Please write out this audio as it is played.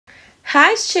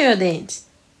Hi, students.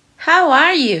 How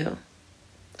are you?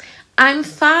 I'm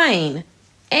fine.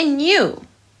 And you?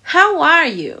 How are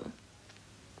you?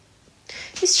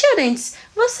 Students,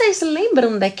 vocês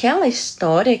lembram daquela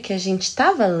história que a gente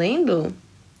estava lendo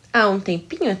há um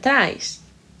tempinho atrás?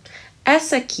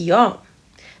 Essa aqui, ó,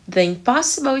 The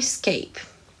Impossible Escape.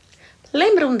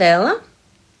 Lembram dela?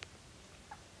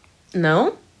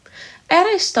 Não? Era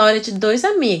a história de dois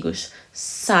amigos,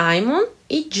 Simon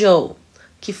e Joe,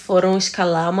 que foram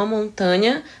escalar uma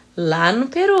montanha lá no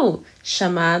Peru,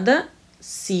 chamada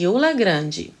Ciula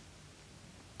Grande.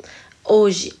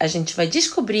 Hoje a gente vai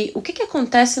descobrir o que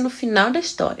acontece no final da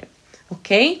história,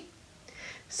 ok?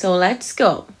 So let's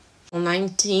go! In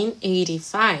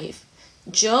 1985,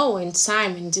 Joe and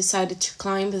Simon decided to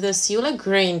climb the Ciula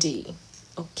Grande,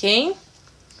 ok?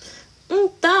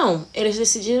 Então, eles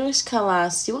decidiram escalar a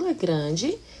Ciula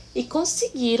Grande e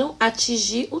conseguiram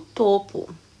atingir o topo.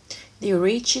 They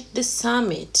reached the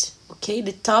summit, okay?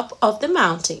 The top of the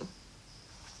mountain.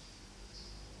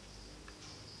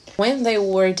 When they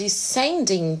were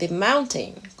descending the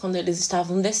mountain, quando eles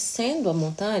estavam descendo a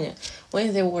montanha,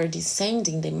 when they were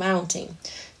descending the mountain,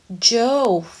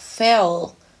 Joe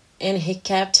fell and he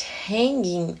kept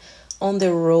hanging on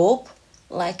the rope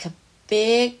like a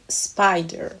big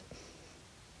spider.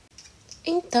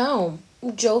 Então,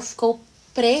 o Joe ficou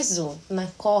preso na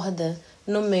corda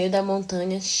no meio da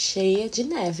montanha cheia de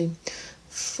neve,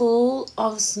 full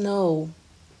of snow.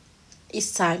 E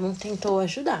Simon tentou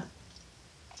ajudar.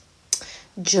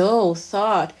 Joe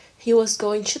thought he was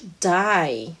going to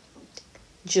die.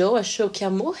 Joe achou que ia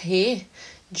morrer.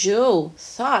 Joe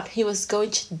thought he was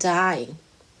going to die.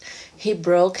 He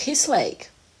broke his leg.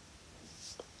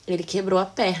 Ele quebrou a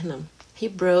perna. He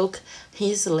broke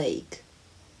his leg.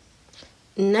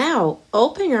 Now,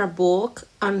 open your book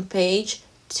on page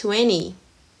 20.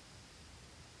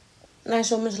 Nós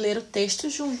vamos ler o texto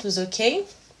juntos, ok?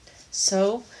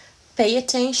 So, pay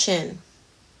attention.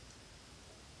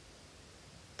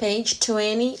 Page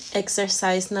 20,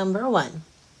 exercise number 1.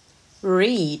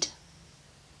 Read.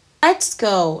 Let's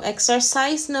go.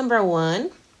 Exercise number 1.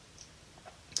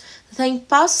 The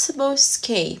Impossible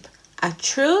Escape, a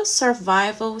true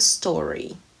survival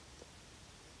story.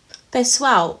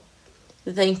 Pessoal,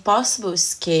 The Impossible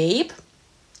Escape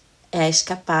é a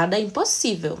escapada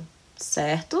impossível,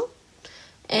 certo?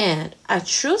 And a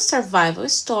true survival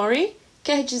story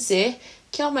quer dizer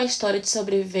que é uma história de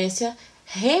sobrevivência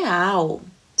real,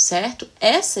 certo?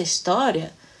 Essa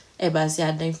história é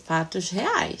baseada em fatos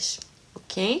reais,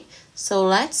 ok? So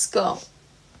let's go!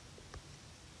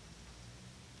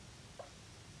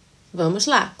 Vamos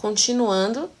lá,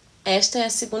 continuando, esta é a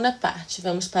segunda parte,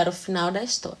 vamos para o final da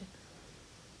história.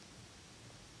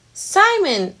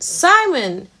 Simon!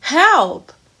 Simon!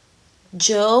 Help!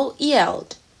 Joe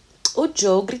yelled. O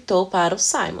Joe gritou para o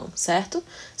Simon, certo?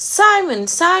 Simon!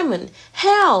 Simon!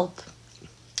 Help!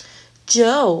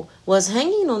 Joe was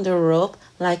hanging on the rope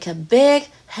like a big,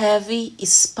 heavy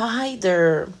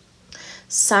spider.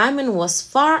 Simon was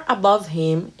far above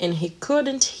him and he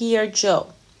couldn't hear Joe.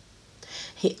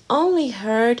 He only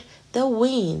heard the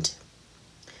wind.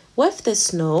 With the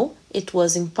snow, it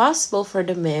was impossible for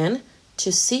the men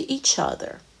to see each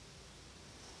other.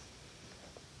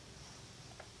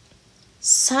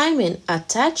 Simon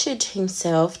attached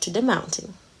himself to the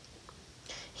mountain.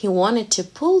 He wanted to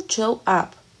pull Joe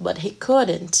up, but he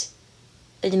couldn't.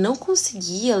 Ele não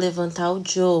conseguia levantar o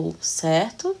Joe,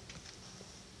 certo?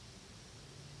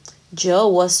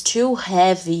 Joe was too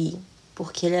heavy,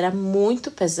 porque ele era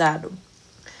muito pesado.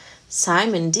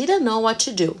 Simon didn't know what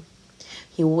to do.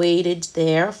 He waited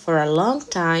there for a long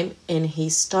time and he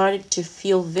started to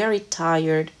feel very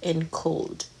tired and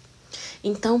cold.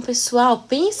 Então, pessoal,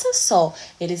 pensa só.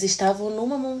 Eles estavam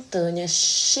numa montanha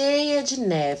cheia de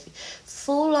neve,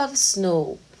 full of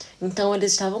snow. Então,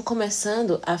 eles estavam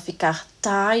começando a ficar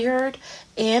tired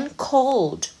and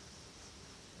cold.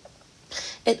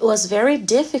 It was very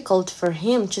difficult for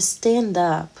him to stand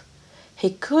up. He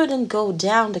couldn't go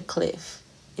down the cliff.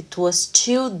 It was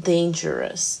too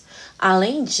dangerous.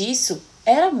 Além disso,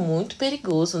 era muito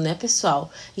perigoso, né, pessoal?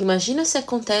 Imagina se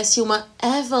acontece uma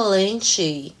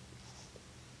avalanche.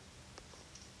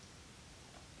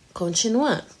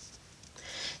 Continuando.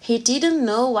 He didn't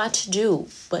know what to do,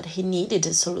 but he needed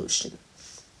a solution.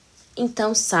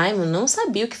 Então, Simon não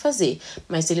sabia o que fazer,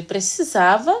 mas ele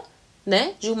precisava,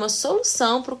 né, de uma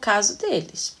solução para o caso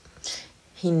deles.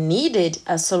 He needed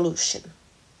a solution.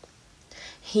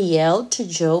 He yelled to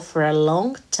Joe for a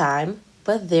long time,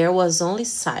 but there was only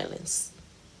silence.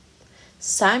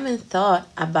 Simon thought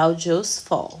about Joe's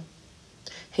fall.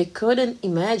 He couldn't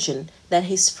imagine that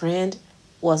his friend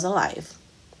was alive.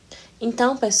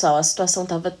 Então, pessoal, a situação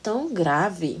estava tão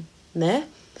grave, né?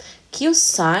 Que o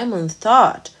Simon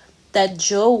thought that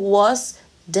Joe was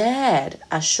dead.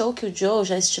 Achou que o Joe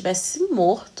já estivesse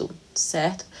morto,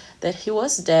 certo? That he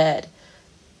was dead.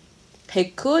 He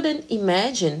couldn't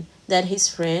imagine that his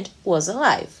friend was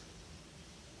alive.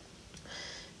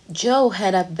 Joe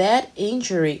had a bad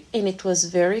injury and it was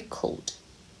very cold.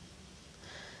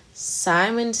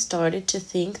 Simon started to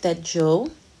think that Joe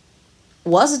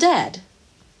was dead.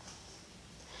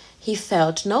 He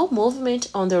felt no movement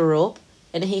on the rope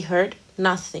and he heard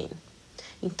nothing.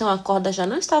 Então a corda já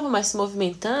não estava mais se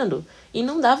movimentando e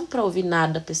não dava para ouvir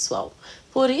nada, pessoal.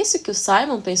 Por isso que o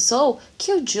Simon pensou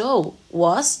que o Joe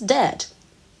was dead.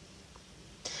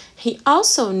 He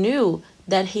also knew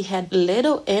that he had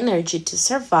little energy to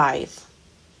survive.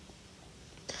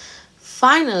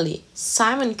 Finally,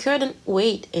 Simon couldn't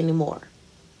wait anymore.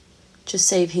 To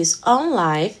save his own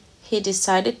life, he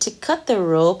decided to cut the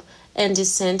rope and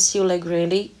descend Ciula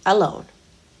Grande alone.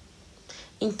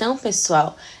 Então,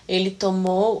 pessoal, ele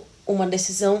tomou uma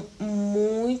decisão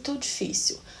muito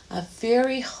difícil. A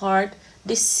very hard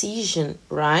decision,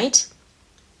 right?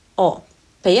 Oh,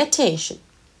 pay attention.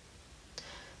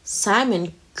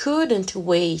 Simon couldn't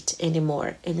wait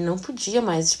anymore. Ele não podia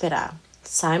mais esperar.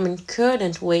 Simon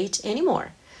couldn't wait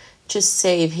anymore. To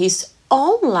save his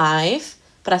own life,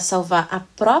 para salvar a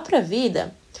própria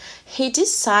vida, he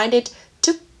decided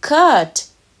to cut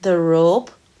the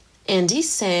rope and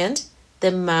descend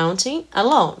the mountain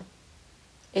alone.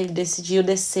 Ele decidiu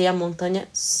descer a montanha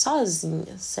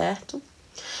sozinho, certo?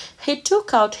 He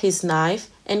took out his knife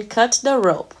and cut the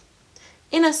rope.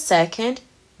 In a second,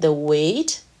 the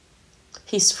weight,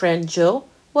 his friend Joe,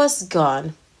 was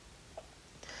gone.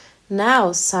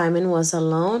 Now Simon was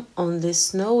alone on the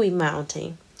snowy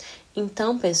mountain.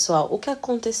 Então, pessoal, o que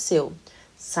aconteceu?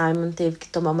 Simon teve que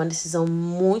tomar uma decisão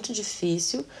muito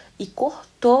difícil e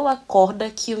cortou a corda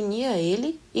que unia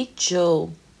ele e Joe,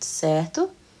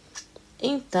 certo?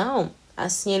 Então,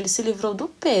 assim ele se livrou do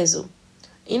peso.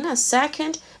 In a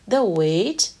second, the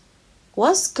weight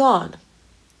was gone.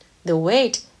 The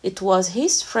weight, it was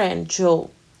his friend Joe.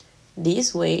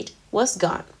 This weight was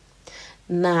gone.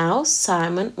 Now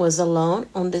Simon was alone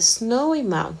on the snowy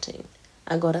mountain.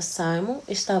 Agora Simon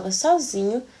estava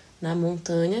sozinho na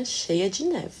montanha cheia de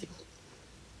neve.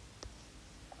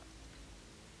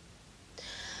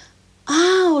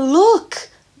 Oh, look!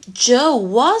 Joe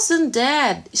wasn't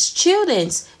dead.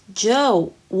 Students,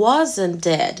 Joe wasn't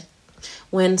dead.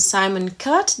 When Simon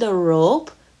cut the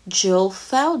rope, Joe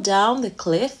fell down the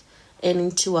cliff and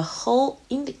into a hole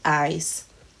in the ice.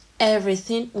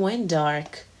 Everything went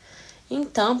dark.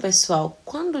 Então, pessoal,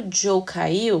 quando Joe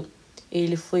caiu,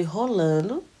 ele foi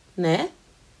rolando, né?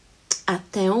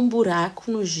 Até um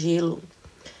buraco no gelo.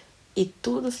 E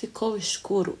tudo ficou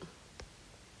escuro.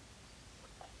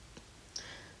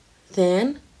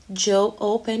 Then Joe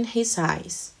opened his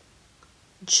eyes.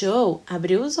 Joe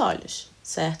abriu os olhos,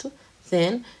 certo?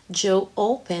 Then Joe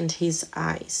opened his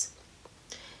eyes.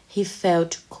 He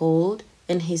felt cold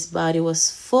and his body was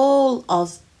full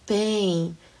of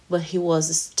pain, but he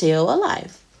was still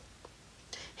alive.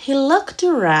 He looked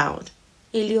around.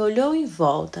 Ele olhou em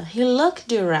volta. He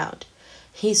looked around.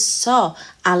 He saw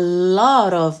a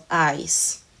lot of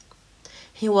ice.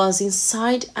 He was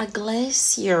inside a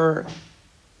glacier.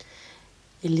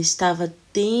 Ele estava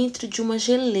dentro de uma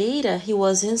geleira. He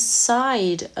was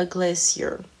inside a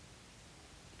glacier.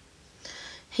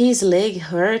 His leg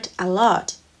hurt a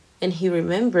lot, and he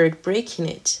remembered breaking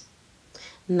it.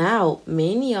 Now,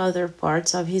 many other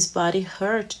parts of his body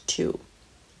hurt too.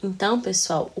 Então,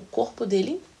 pessoal, o corpo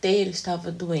dele inteiro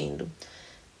estava doendo.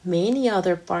 Many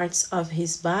other parts of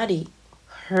his body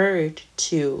hurt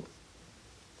too.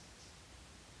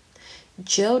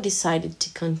 Joe decided to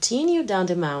continue down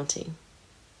the mountain.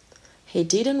 He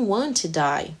didn't want to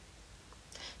die.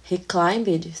 He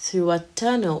climbed through a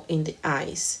tunnel in the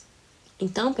ice.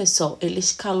 Então, pessoal, ele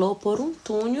escalou por um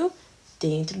túnel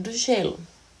dentro do gelo.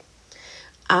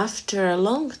 After a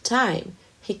long time,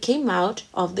 he came out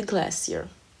of the glacier.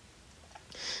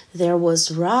 There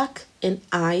was rock and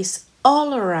ice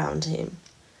all around him.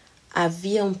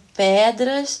 Haviam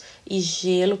pedras e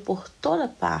gelo por toda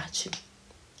parte.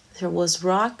 There was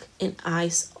rock and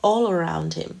ice all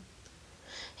around him.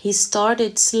 He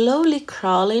started slowly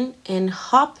crawling and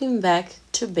hopping back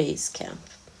to base camp.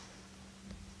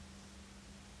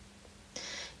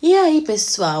 E aí,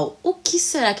 pessoal, o que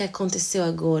será que aconteceu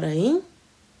agora, hein?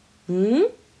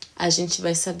 A gente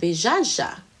vai saber já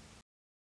já.